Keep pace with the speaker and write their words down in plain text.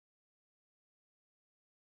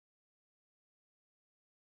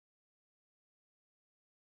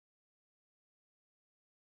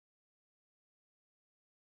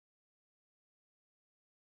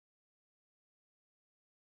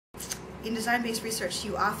in design-based research,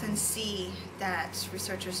 you often see that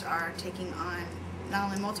researchers are taking on not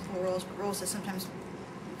only multiple roles, but roles that sometimes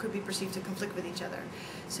could be perceived to conflict with each other.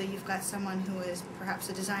 So you've got someone who is perhaps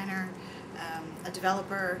a designer, a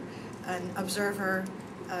developer, an observer,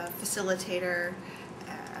 a facilitator,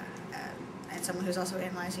 and someone who's also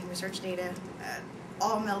analyzing research data,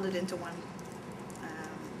 all melded into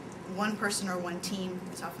one person or one team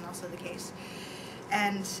is often also the case.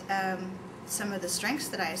 And some of the strengths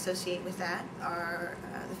that I associate with that are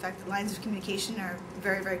the fact that lines of communication are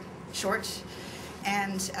very, very short,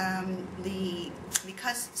 and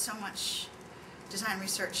because so much design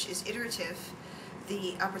research is iterative,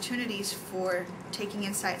 the opportunities for taking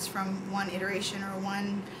insights from one iteration or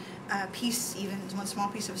one piece, even one small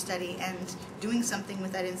piece of a study, and doing something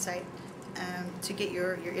with that insight to get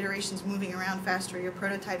your iterations moving around faster, your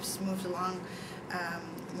prototypes moved along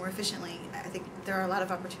more efficiently. I think there are a lot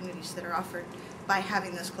of opportunities that are offered by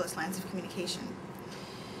having those close lines of communication.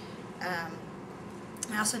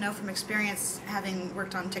 I also know from experience, having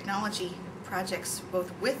worked on technology projects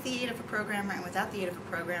both with the aid of a programmer and without the aid of a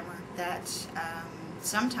programmer, that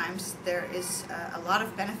sometimes there is a lot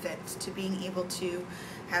of benefit to being able to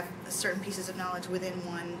have certain pieces of knowledge within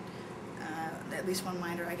one, at least one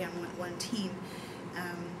mind, or again, one team.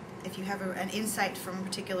 If you have an insight from a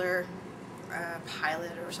particular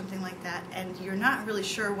pilot or something like that, and you're not really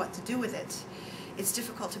sure what to do with it, it's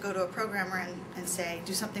difficult to go to a programmer and say,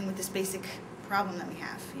 do something with this basic problem that we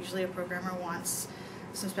have. Usually a programmer wants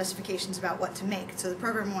some specifications about what to make, so the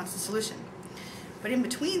programmer wants the solution. But in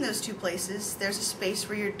between those two places, there's a space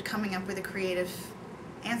where you're coming up with a creative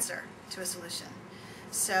answer to a solution.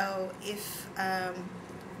 So if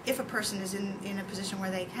a person is in a position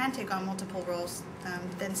where they can take on multiple roles,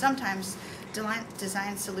 then sometimes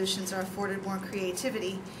design solutions are afforded more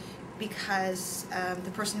creativity, because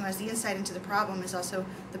the person who has the insight into the problem is also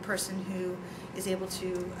the person who is able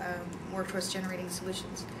to work towards generating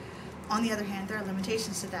solutions. On the other hand, there are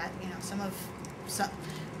limitations to that. You know, some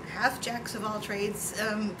have jacks of all trades,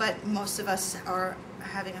 but most of us are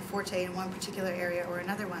having a forte in one particular area or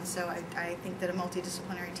another one. So I think that a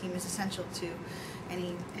multidisciplinary team is essential to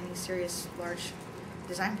any serious large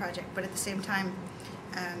design project. But at the same time,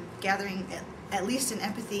 gathering at least an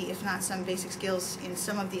empathy, if not some basic skills in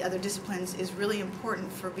some of the other disciplines, is really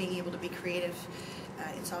important for being able to be creative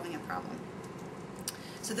in solving a problem.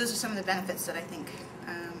 So those are some of the benefits that I think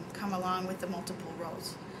come along with the multiple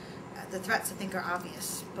roles. The threats, I think, are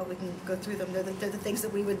obvious, but we can go through them. They're the things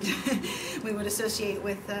that we would we would associate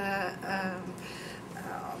with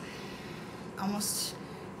almost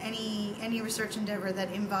any research endeavor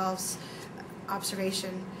that involves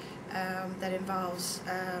observation, that involves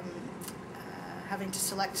having to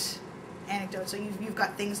select anecdotes. So you've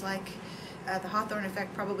got things like the Hawthorne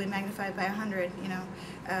effect, probably magnified by 100. You know,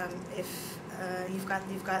 if you've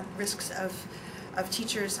got risks of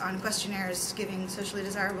teachers on questionnaires giving socially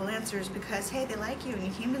desirable answers because, hey, they like you and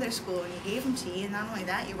you came to their school and you gave them tea, and not only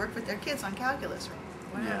that, you worked with their kids on calculus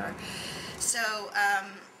or whatever. Yeah. So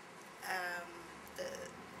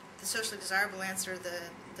the socially desirable answer,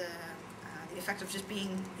 the effect of just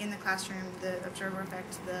being in the classroom, the observer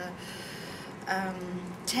effect, the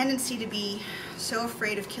tendency to be so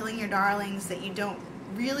afraid of killing your darlings that you don't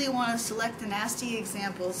really want to select the nasty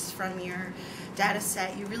examples from your data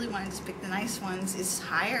set. You really want to just pick the nice ones, is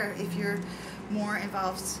higher if you're more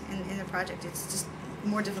involved in the project. It's just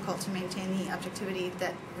more difficult to maintain the objectivity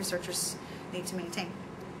that researchers need to maintain.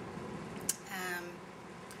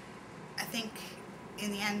 I think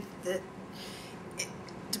in the end that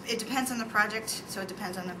it depends on the project, so it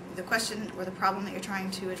depends on the question or the problem that you're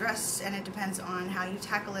trying to address, and it depends on how you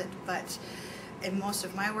tackle it. But in most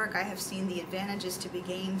of my work, I have seen the advantages to be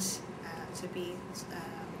gained to be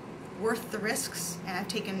worth the risks, and I've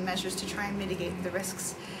taken measures to try and mitigate the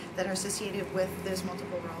risks that are associated with those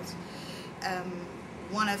multiple roles.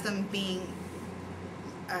 One of them being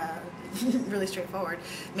really straightforward,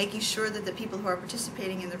 making sure that the people who are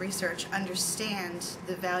participating in the research understand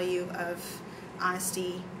the value of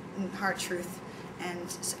honesty, hard truth,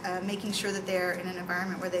 and making sure that they're in an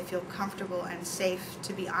environment where they feel comfortable and safe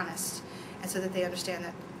to be honest, and so that they understand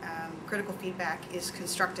that critical feedback is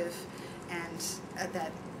constructive, and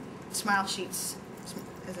that smile sheets,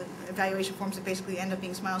 evaluation forms that basically end up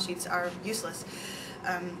being smile sheets, are useless.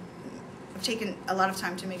 I've taken a lot of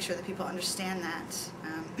time to make sure that people understand that,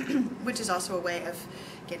 which is also a way of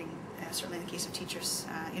getting, certainly in the case of teachers,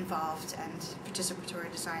 involved, and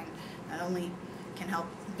participatory design not only can help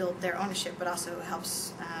build their ownership, but also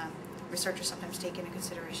helps researchers sometimes take into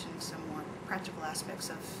consideration some more practical aspects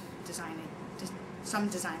of designing some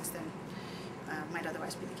designs than might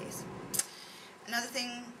otherwise be the case. Another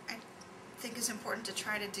thing think is important to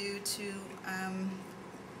try to do to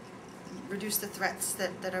reduce the threats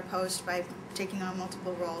that are posed by taking on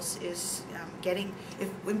multiple roles is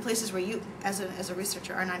in places where you, as a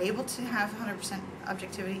researcher, are not able to have 100%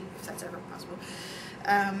 objectivity, if that's ever possible,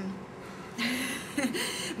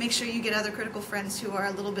 make sure you get other critical friends who are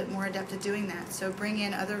a little bit more adept at doing that. So bring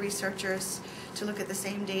in other researchers to look at the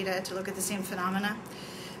same data, to look at the same phenomena.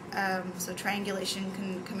 So triangulation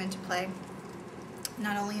can come into play,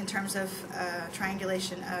 not only in terms of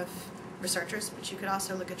triangulation of researchers, but you could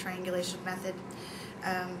also look at triangulation method.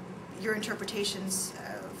 Your interpretations,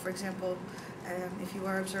 for example, if you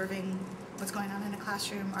are observing what's going on in a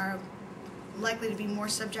classroom, are likely to be more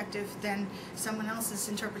subjective than someone else's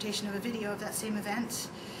interpretation of a video of that same event.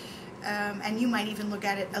 And you might even look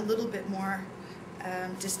at it a little bit more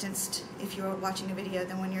distanced if you're watching a video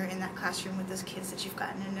than when you're in that classroom with those kids that you've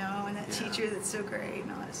gotten to know and that teacher that's so great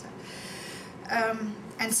and all that stuff.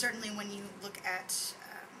 And certainly when you look at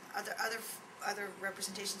other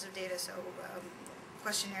representations of data, so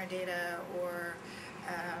questionnaire data or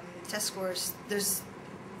test scores, there's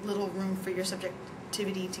little room for your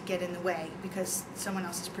subjectivity to get in the way because someone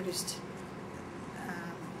else has produced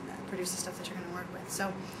the stuff that you're going to work with.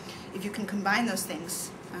 So if you can combine those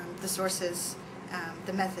things, the sources,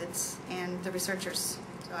 the methods, and the researchers,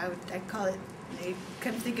 so I'd call it, you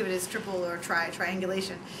kind of think of it as triple or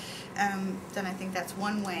triangulation, then I think that's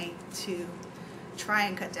one way to try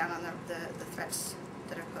and cut down on the threats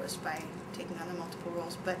that are posed by taking on the multiple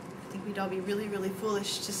roles. But I think we'd all be really, really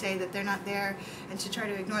foolish to say that they're not there and to try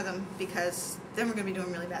to ignore them, because then we're going to be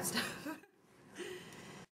doing really bad stuff.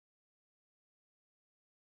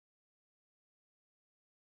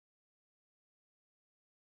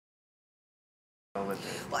 Well,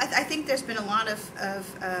 I think there's been a lot of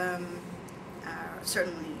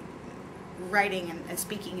certainly writing and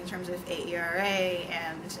speaking in terms of AERA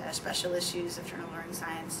and special issues of journal learning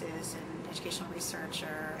sciences and educational research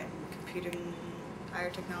and computing, higher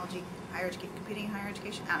technology, computing, higher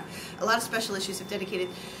education. A lot of special issues have dedicated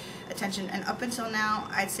attention, and up until now,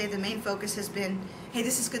 I'd say the main focus has been, hey,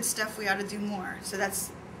 this is good stuff, we ought to do more. So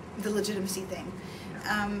that's the legitimacy thing.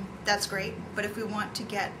 That's great, but if we want to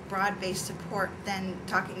get broad-based support, then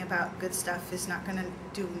talking about good stuff is not going to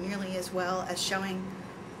do nearly as well as showing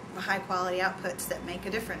the high-quality outputs that make a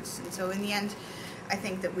difference. And so in the end, I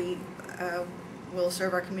think that we will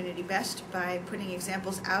serve our community best by putting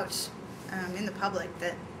examples out in the public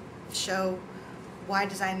that show why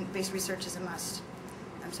design-based research is a must.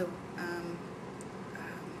 Yeah,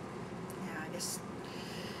 I guess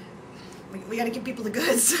we got to give people the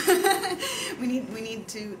goods. we need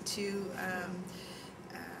to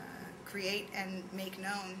create and make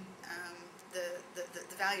known the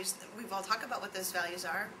values. We've all talked about what those values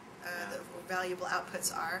are, the valuable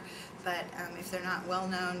outputs are, but if they're not well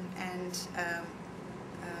known and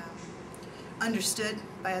understood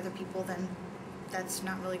by other people, then that's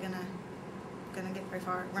not really gonna get very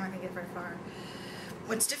far. We're not gonna get very far.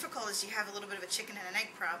 What's difficult is you have a little bit of a chicken and an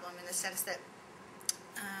egg problem, in the sense that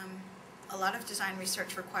a lot of design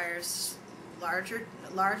research requires large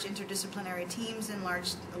interdisciplinary teams and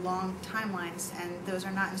long timelines, and those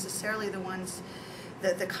are not necessarily the ones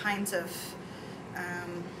the kinds of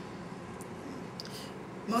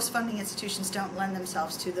most funding institutions don't lend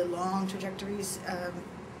themselves to the long trajectories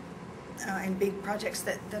and big projects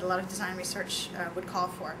that a lot of design research would call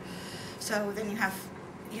for. So then you have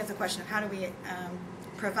the question of how do we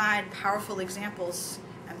provide powerful examples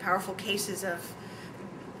and powerful cases of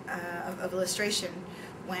illustration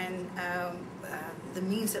when the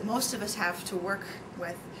means that most of us have to work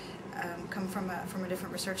with come from a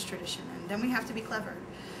different research tradition. And then we have to be clever.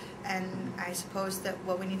 And I suppose that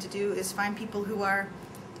what we need to do is find people who are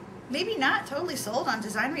maybe not totally sold on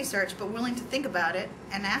design research, but willing to think about it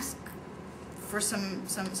and ask for some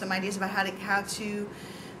ideas about how to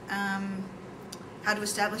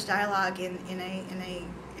establish dialogue in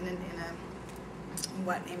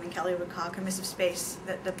what McKenney would call a commissive space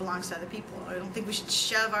that belongs to other people. I don't think we should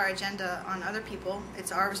shove our agenda on other people.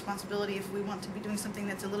 It's our responsibility, if we want to be doing something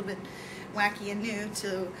that's a little bit wacky and new,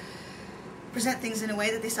 to present things in a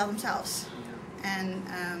way that they sell themselves. And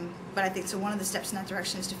but I think so one of the steps in that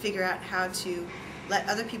direction is to figure out how to let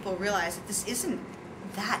other people realize that this isn't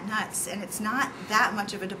that nuts and it's not that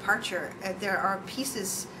much of a departure. There are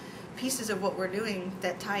pieces of what we're doing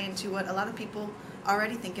that tie into what a lot of people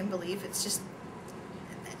already think and believe. It's just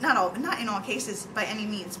not in all cases by any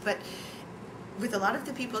means, but with a lot of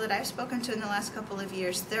the people that I've spoken to in the last couple of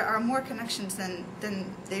years, there are more connections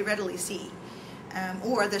than they readily see.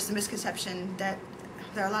 Or there's the misconception that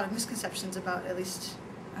there are a lot of misconceptions about at least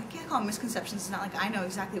I can't call them misconceptions. It's not like I know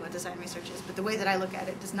exactly what design research is, but the way that I look at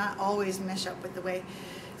it does not always mesh up with the way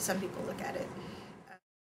some people look at it.